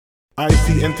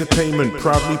IC Entertainment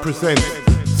proudly presents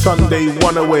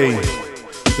SundayOneAway,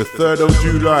 the 3rd of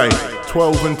July,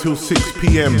 12 until 6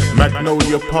 p.m.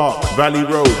 Magnolia Park, Valley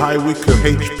Road, High Wycombe,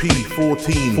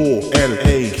 HP14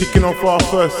 4LA. Kicking off our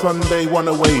first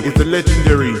SundayOneAway is the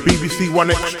legendary BBC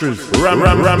One Extras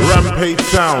Rampage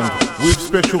Sound with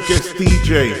special guest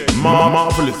DJ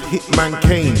Marvelous Hitman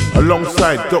Kane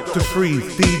alongside Dr.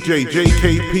 Freeze, DJ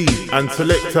JKP and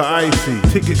Selector Icy.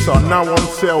 Tickets are now on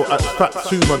sale at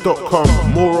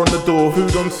fatsuma.com. More on the door,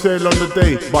 food on sale on the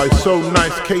day by So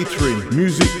Nice Catering.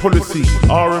 Music policy,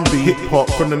 R&B, hip-hop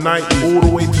from the 90s all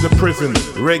the way to the present.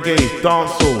 Reggae,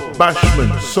 dancehall,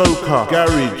 bashment, soca,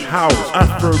 garage, house,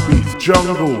 afrobeats,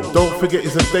 jungle. Don't forget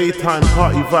it's a daytime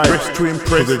party vibe. Dress to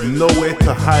impress, there's nowhere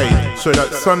to hide. So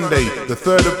that's Sunday, the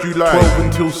 3rd of July, 12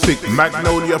 until 6,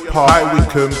 Magnolia Park, High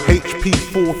Wycombe,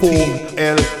 HP14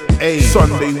 LA.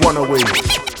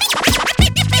 SundayOneAway.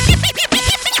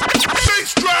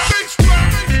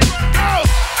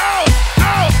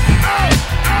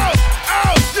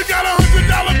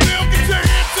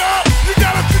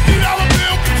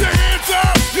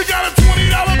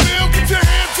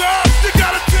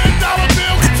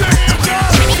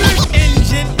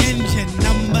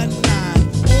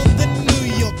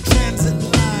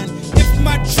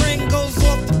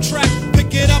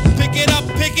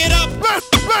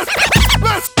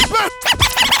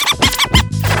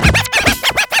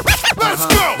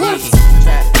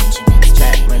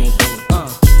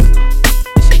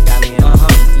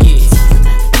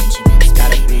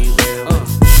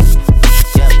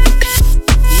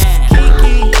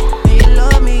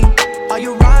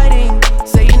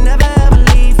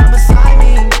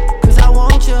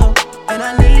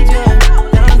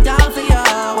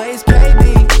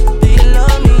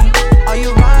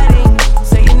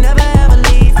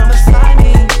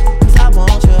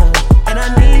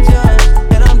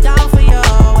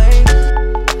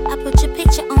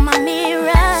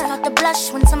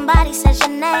 When somebody says your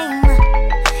name,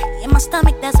 in my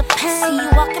stomach there's a pain. See you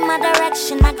walk in my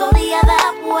direction, I go the other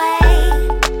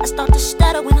way. I start to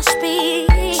stutter when I speak.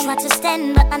 Try to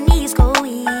stand but my knees go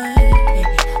weak.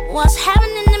 What's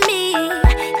happening to me?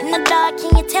 In the dark,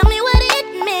 can you tell me what it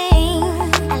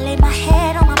means? I lay my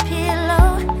head on my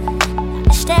pillow,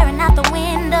 staring out the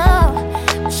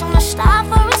window, wish on a star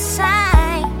for a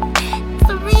sign. It's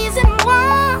the reason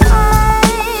why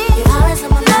you're always on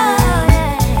my mind.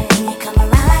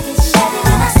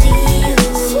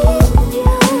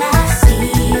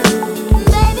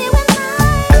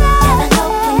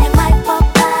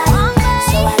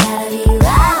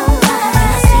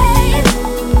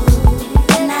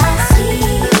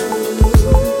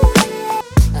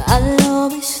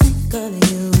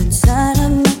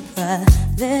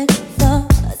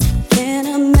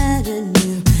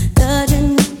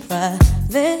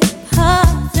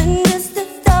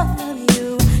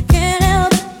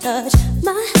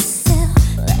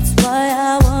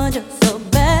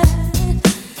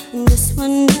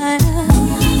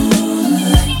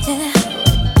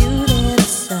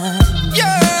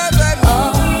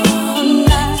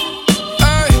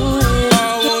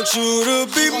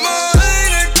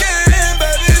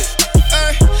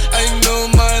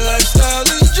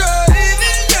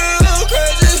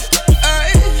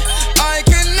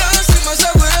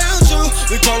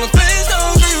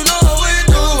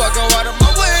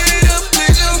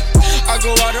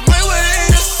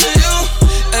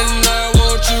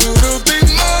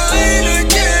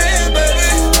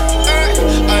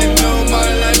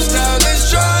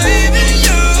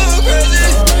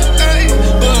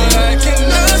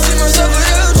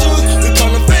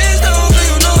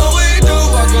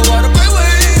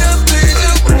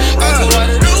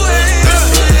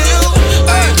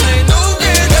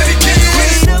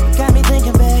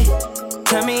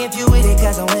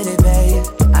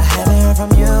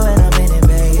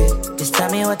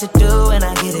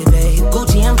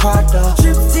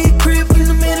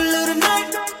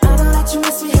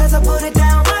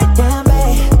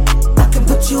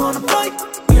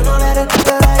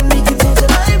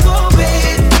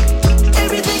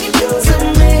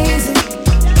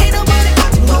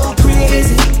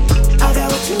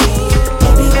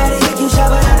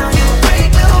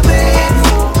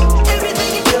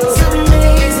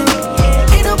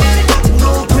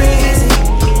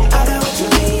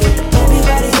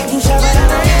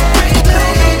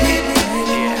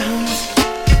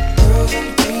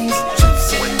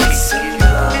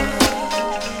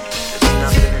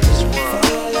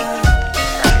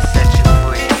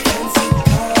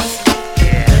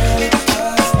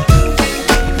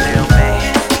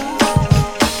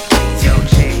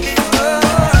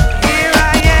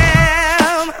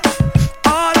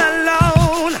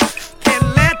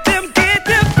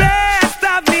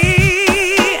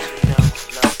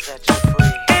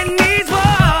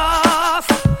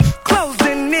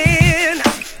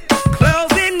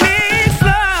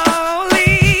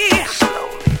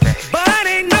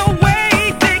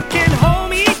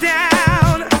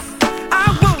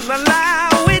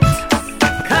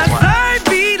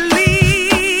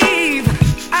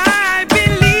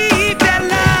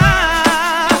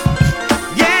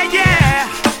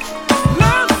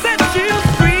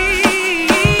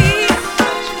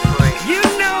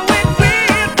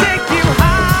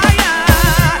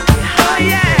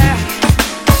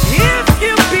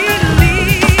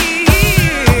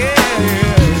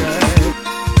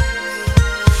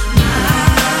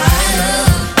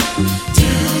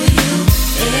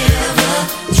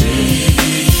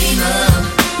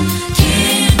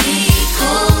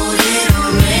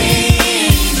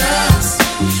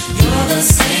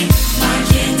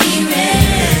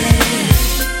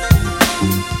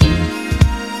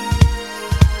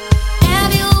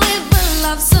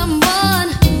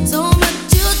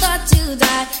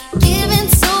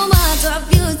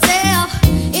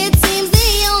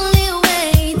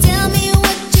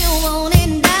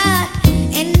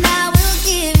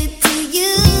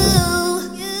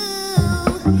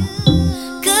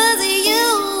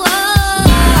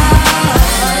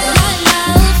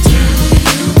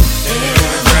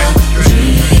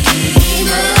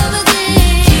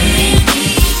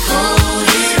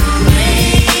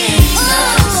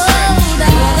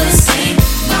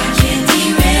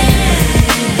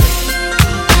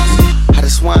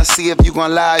 you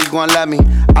gon' lie, you gon' love me.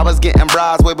 I was getting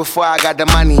bras way before I got the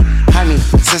money. Honey,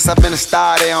 since I've been a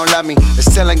star, they don't love me. The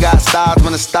ceiling got stars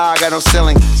when the star got no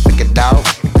ceiling. Stick it out,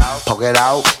 poke it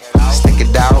out, stick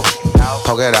it out,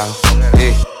 poke it out.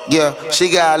 Yeah, she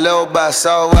got a little butt,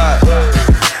 so what?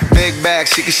 Big bag,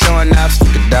 she can show enough.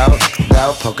 Stick it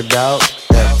out, poke it out,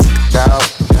 yeah, stick it out,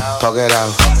 poke it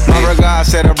out. My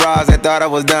regards to the bras, they thought I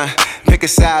was done. Pick a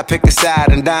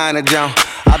side, and dine a jump.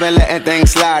 I've been letting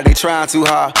things slide, they trying too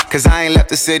hard. Cause I ain't left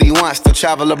the city once to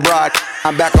travel abroad.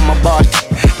 I'm back on my bar.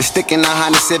 The stick in the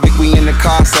Honda Civic, we in the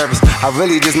car service. I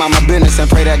really just mind my business and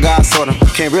pray that God sort them.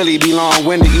 Can't really be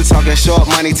long-winded, you talking short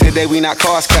money today, we not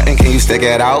cost cutting. Can you stick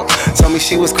it out? Told me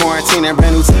she was quarantining,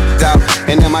 brand new out.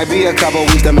 And there might be a couple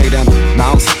weeks to make them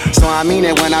bounce. So I mean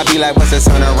it when I be like, what's a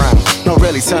turn around? No,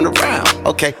 really, turn around.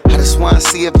 Okay, I just wanna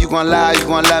see if you gon' lie, you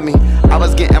gon' love me. I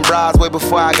was getting bras way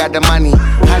before I got the money.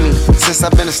 Honey, since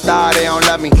I've been a star, they don't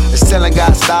love me. The ceiling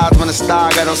got stars when the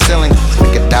star got no ceiling.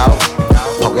 Stick it out,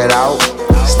 poke it out,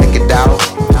 stick it out,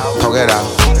 poke it out.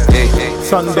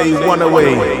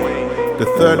 SundayOneAway, the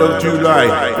 3rd of July,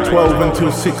 12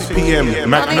 until 6 p.m.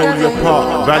 Magnolia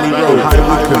Park, Valley Road, High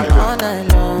Wycombe.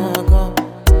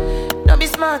 Don't be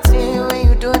smart when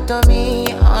you do it to me.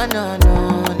 Oh no,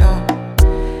 no, no.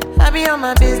 I be on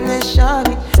my business,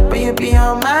 shawty, but you be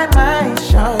on my mind,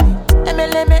 shawty.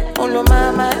 Let me, all of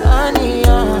my honey,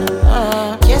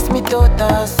 kiss me to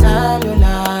the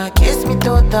cellular, kiss me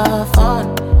to the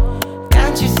phone.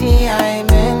 Can't you see I'm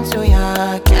into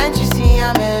ya? Can't you see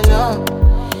I'm in love?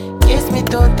 Kiss me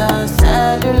to the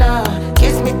cellular,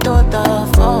 kiss me to the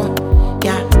phone.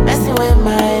 Yeah, messing with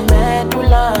my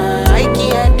medulla, I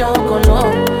can't talk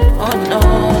alone. Oh no,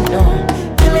 no.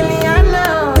 Emiliano,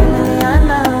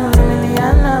 Emiliano,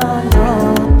 Emiliano, no.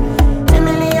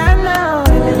 Emiliano,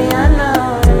 Emiliano,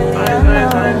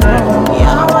 Emiliano, no.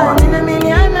 Yeah, one in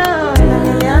Emiliano,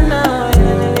 Emiliano,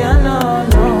 Emiliano,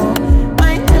 no.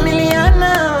 My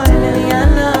Emiliano,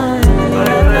 Emiliano,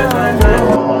 Emiliano,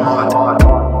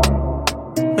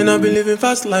 no. And I've been living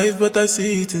fast life, but I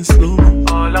see it in slow.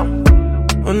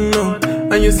 Oh no,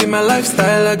 and you see my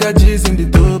lifestyle, I got G's in the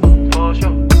double.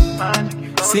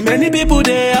 See many people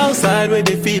there outside where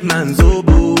they feed man's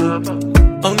oboe.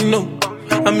 Oh no,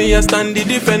 and me I stand the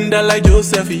defender like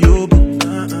Joseph Yobo.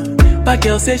 But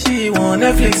girl say she want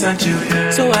Netflix and chill,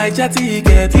 so I chatty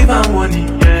get even money.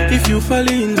 If you fall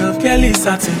in love, Kelly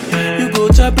satin. You go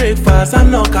to breakfast,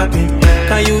 I'm not capping.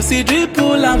 Can you see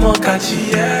dripple, I'm not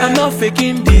catchy. I'm not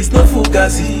faking this, no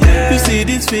fugazi. You see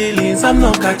these feelings, I'm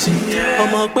not catching.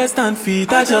 I'm a quest and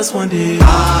feet, I just want it.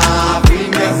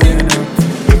 Happiness.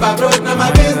 If I broke, now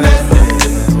my business.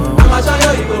 I'ma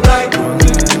show you go right.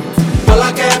 All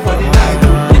I care for the night.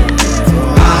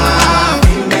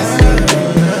 Happiness.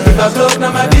 If I broke,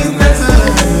 now my business.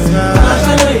 I'ma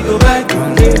show you go right.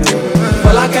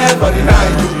 All I care for the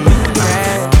night.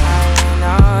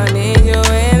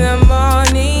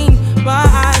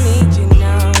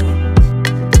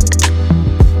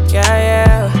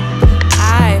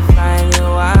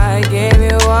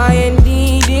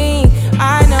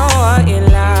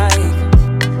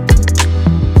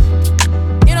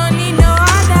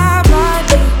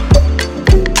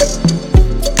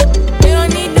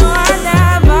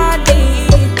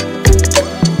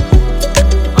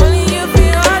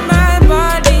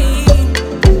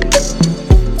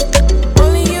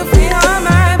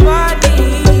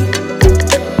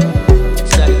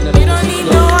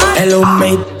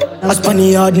 I spun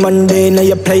the hard Monday, now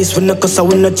your place with no cause I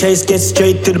win no chase. Get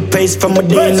straight to the pace from a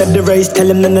day into the race. Tell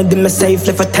him none of them are safe,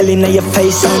 left I tell him now your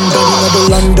face. I'm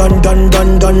done, done, done,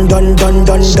 done, done, done, done,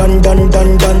 done, done,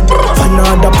 done, done.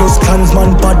 Fanada plus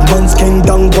clansman, bad man's king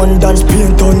down, one dance,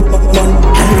 paint on, man.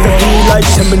 He like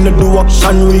him in the do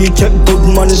action, recheck good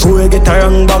man, so we get a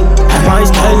wrong bang. My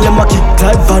style, them a kick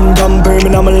like Van Damme,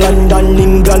 Birmingham, London,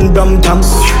 England, Brampton.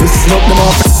 Listen up, them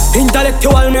off.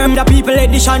 Intellectual name, the people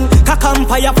edition. Kakam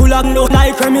fire full of no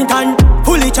like Remington.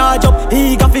 Fully charge up,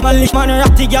 he got fit polish man.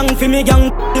 Ratty gang, fi me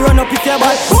gang. Run up if you're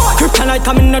bad. Kryptonite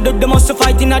coming out of the muscle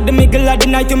fighting at the middle of the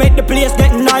night to make the place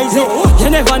get noisy. You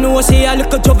never know, say a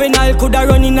little juvenile coulda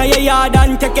run in your yard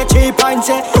and take a cheap and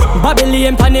say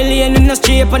Babylon, Panellian in the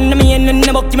street and the man in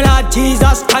the book, my Lord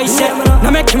Jesus Christ. Now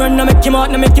make him run, now make him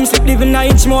out, now make him sleep, living an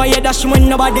inch more. Yeah, dash when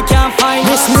nobody can find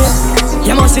this me.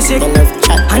 You must be sick,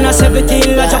 and a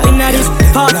 17 la drop in a this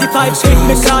 45 feet,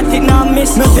 me caught it now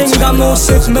miss. Me finger move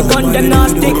swift, me gun them now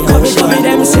stick. Cover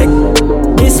them sick,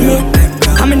 this me.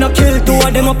 I'm no kill two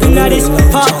of them up in a this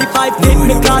 45 feet,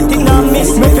 me caught it now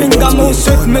miss. Me finger move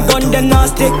swift, me gun them now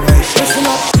stick. Listen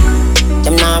up,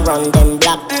 them now run them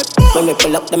black. When we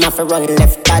pull up, them have to run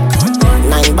left back.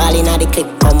 9 ball inna the clip,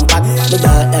 come back. The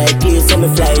dark eye clear, so me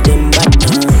fly them back.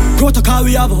 Protocol,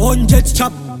 we have 100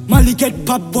 chop. Molly get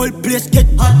pop, whole place get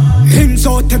hot. Hands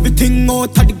out, everything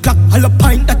out of the clock. All a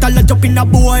pint that all a jump in a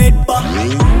boy head back.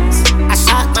 A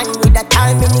shot man with a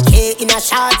time in the K in a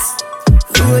shots.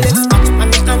 Rolex watch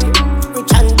on the hand.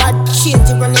 Rich and bad, change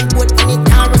the running boat on the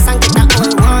Taurus and get that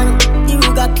all one. The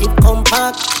Ruger clip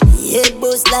compact. Head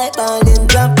boost like ball and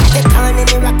drop. The can in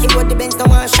the Rocky Road, the Benz no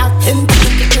one shot. Him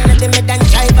pick in the mid and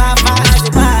drive off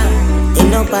fast. They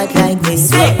no bad like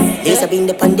this. There's a bean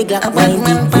the on the Glock 90.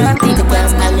 The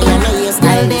class style me and no your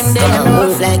style. They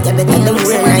move like you better than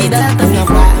wear 90. They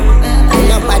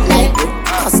no bad like this.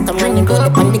 Custom running go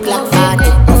up on the Glock 40.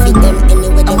 Feed them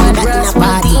anywhere they want that in a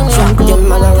party. Drop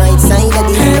them on the right side of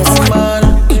the house.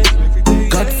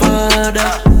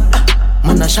 Godfather,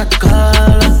 man a shot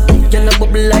caller. Y'all a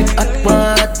bubble like hot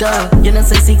water. You know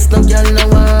say 6, no y'all know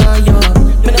why yo.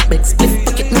 Me no beg split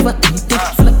pocket, never empty.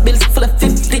 Full of bills, full of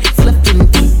 50, full of 20.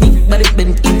 Big body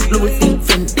bend it, Louis V,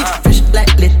 Fendi. Fresh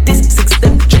like lettuce, 6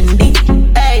 them trendy.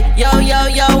 Hey, yo,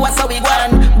 what's how we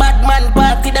want? Bad man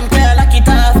party, them girl like it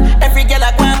off. Every girl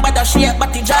like one, but a shake,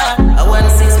 but the jar. I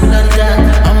want 6 million,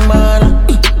 I'm bad.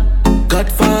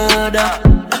 Godfather,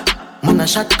 man a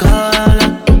shot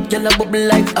caller. Y'all a bubble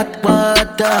like hot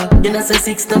water. You know say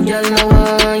 6, no y'all know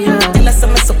why yo. Tell us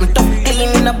some something tough.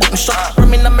 Killing in a button shot.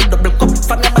 Rum in a me double cup.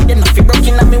 From your body na fi broke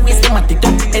in a me waist. Them at the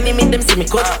top. Enemy them see me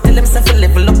cut. Tell them say fi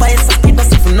level up. I say speed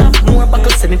us if enough. More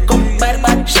buckles send it come. Bad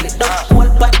bad, shell it down.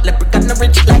 Whole bad, leprechaun no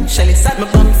rich like Shelly. Sad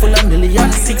me bum full of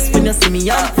millions. 6 when you see me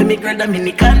on. Fi me grab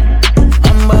Dominican.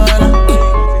 I'm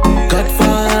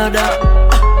Godfather,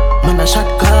 man a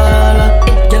shot caller.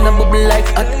 Y'all a bubble like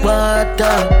hot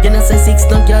water. You know say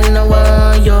 6, no y'all know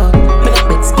why yo. Me no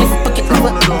bed split pocket never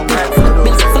empty. Full of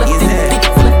bills, full of 50,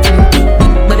 full of 20.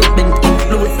 Big body bend it,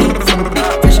 Louis V, Fendi.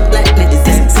 Fresh like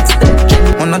lettuce, 6 them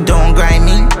trendy. On a down grind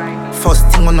me.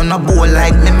 First thing on a bowl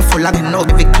like me. Me full of no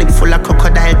every clip full of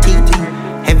crocodile teeth.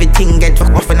 Everything get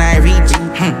off when I reach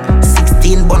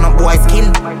 16 bun up boy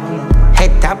skin.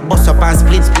 Head tap, bust up and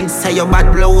split. Say your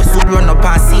bad blows would run up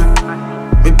and see.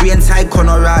 My brain side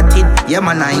corner rotted. Yeah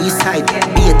man on east side.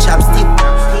 Be a chapstick.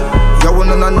 You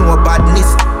wanna know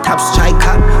badness. Top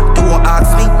striker. Don't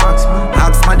ask me.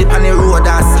 Ask my dip on the road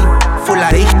and see. Full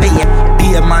of rich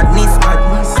be a madness.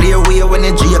 Clear way when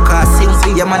the J car sings.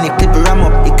 Yeah man the clip ram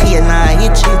up. The clear now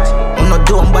hitch it. I'm not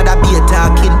dumb but I be a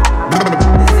talking.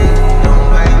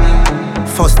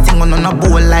 First thing on a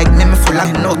bowl like me full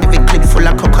of no give a clip full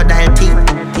of crocodile teeth.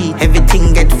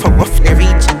 Everything get fucked off the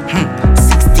reach.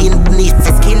 16 beneath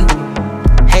the skin.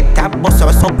 Head tap bust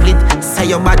or split. Say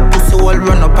your bad pussy all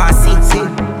run up and see.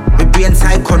 My brain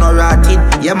side corner rotted.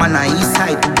 Yeah man on east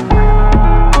side.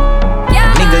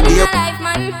 Yeah, nigga man, deal. life,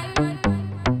 man.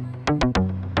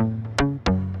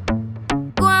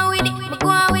 Go on with it, go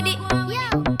on with it. Yo,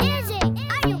 Izzy,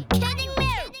 are you kidding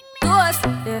me? Ghost,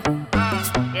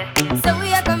 yeah. So we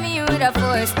are coming here with a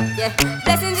force, yeah.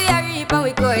 Blessings we are reap and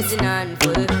we coursing on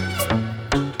full.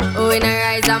 Oh, we not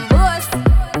rise and boast.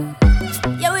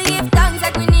 Yeah, we give thanks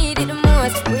like we need it the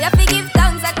most. We have to give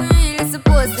thanks like we really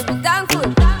supposed to be thankful.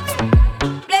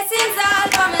 Blessings all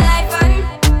for my life and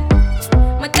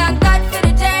my thank God for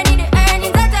the journey, the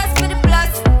earnings are just for the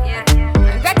plus. Yeah,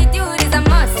 and gratitude is a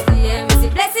must. Yeah, we see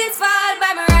blessings fall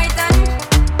by my right hand.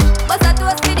 But I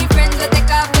toast for the friends we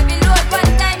take off every load.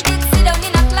 One time did sit down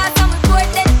in a class and we bored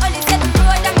then only set the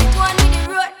road and we go on with the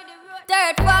road.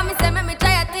 Third form, me say me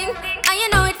try a thing, and you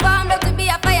know it formed up to be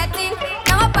a fire thing.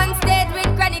 Now up on stage with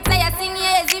chronic, say I sing,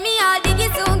 yeah, see me all diggy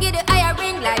soon, get the higher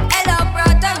ring like hello,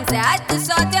 brother. Me say I had to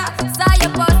shot ya, saw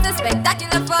your poster,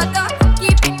 spectacular photo.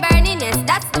 Keep it burning, yes,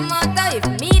 that's the motto. If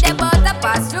me the butter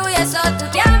pass through your shot, to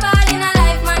can't ball in a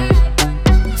life, man.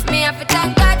 Me have to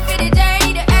thank God for the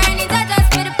journey, the earnings are just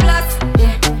for the plus.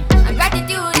 Yeah, and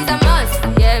gratitude is a must.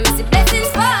 Yeah, me see blessings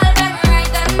fall by my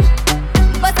right hand.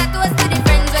 But I toast to the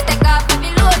friends we take off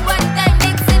every load. One time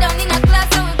they sit down in a class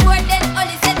and we bored then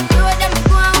only set the road and we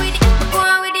go on with it, we go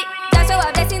on with it. That's how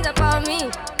our blessings upon me,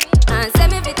 and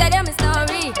send me to tell them my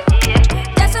story.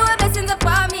 That's how our blessings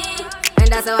upon me, and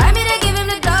that's how I made to give him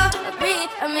the glory.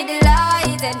 I'm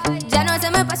delighted. Jah knows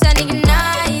I'm a passion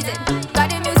ignited. Got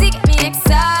the music get me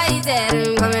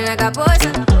excited. Coming like a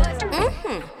potion.